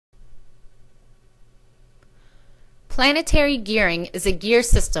Planetary gearing is a gear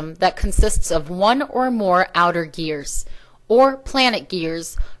system that consists of one or more outer gears, or planet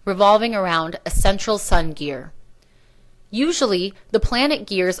gears, revolving around a central sun gear. Usually, the planet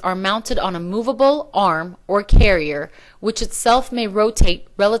gears are mounted on a movable arm or carrier, which itself may rotate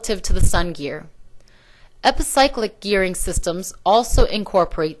relative to the sun gear. Epicyclic gearing systems also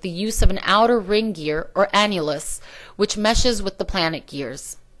incorporate the use of an outer ring gear or annulus, which meshes with the planet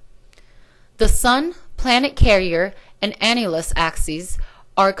gears. The sun, planet carrier, and annulus axes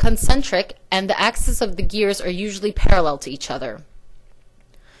are concentric, and the axes of the gears are usually parallel to each other.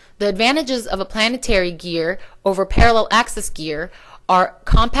 The advantages of a planetary gear over parallel axis gear are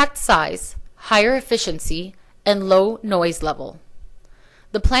compact size, higher efficiency, and low noise level.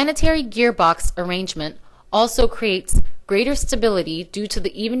 The planetary gearbox arrangement also creates greater stability due to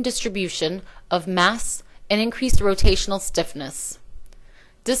the even distribution of mass and increased rotational stiffness.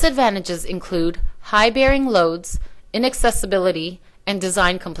 Disadvantages include high bearing loads, inaccessibility, and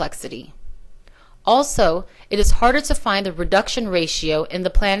design complexity. Also, it is harder to find the reduction ratio in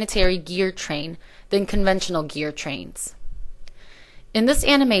the planetary gear train than conventional gear trains. In this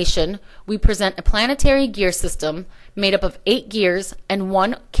animation, we present a planetary gear system made up of 8 gears and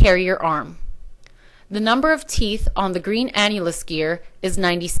 1 carrier arm. The number of teeth on the green annulus gear is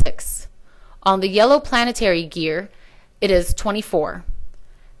 96. On the yellow planetary gear, it is 24.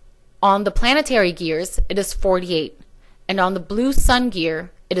 On the planetary gears, it is 48. And on the blue sun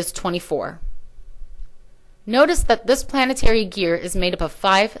gear, it is 24. Notice that this planetary gear is made up of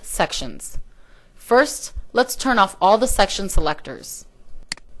 5 sections. First, let's turn off all the section selectors.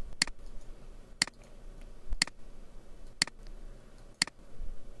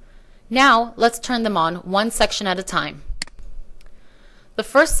 Now, let's turn them on one section at a time. The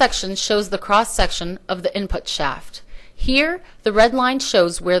first section shows the cross-section of the input shaft. Here, the red line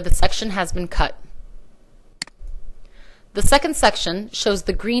shows where the section has been cut. The second section shows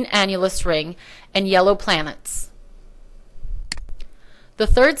the green annulus ring and yellow planets. The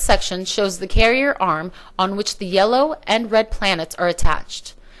third section shows the carrier arm on which the yellow and red planets are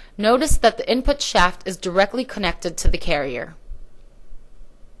attached. Notice that the input shaft is directly connected to the carrier.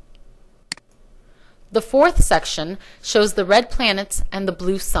 The fourth section shows the red planets and the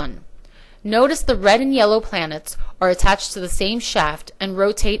blue sun. Notice the red and yellow planets are attached to the same shaft and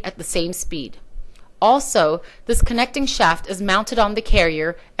rotate at the same speed. Also, this connecting shaft is mounted on the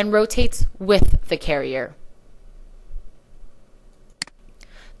carrier and rotates with the carrier.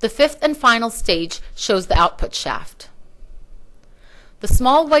 The fifth and final stage shows the output shaft. The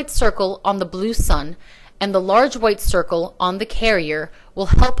small white circle on the blue sun and the large white circle on the carrier will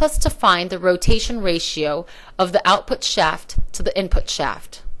help us to find the rotation ratio of the output shaft to the input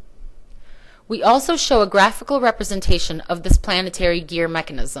shaft. We also show a graphical representation of this planetary gear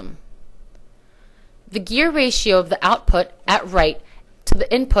mechanism. The gear ratio of the output at right to the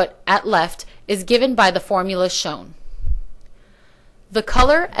input at left is given by the formula shown. The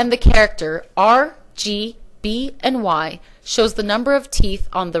color and the character R, G, B, and Y shows the number of teeth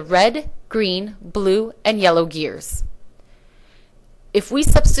on the red, green, blue, and yellow gears. If we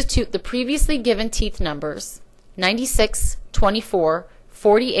substitute the previously given teeth numbers, 96, 24,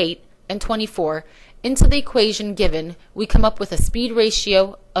 48, and 24, into the equation given, we come up with a speed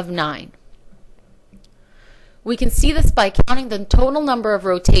ratio of 9. We can see this by counting the total number of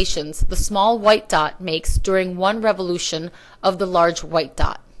rotations the small white dot makes during one revolution of the large white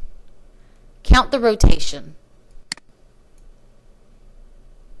dot. Count the rotation.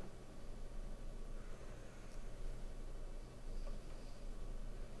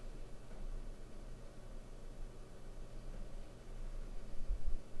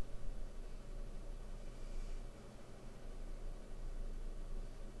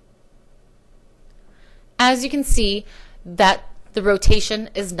 As you can see, that the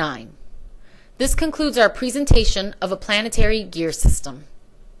rotation is 9. This concludes our presentation of a planetary gear system.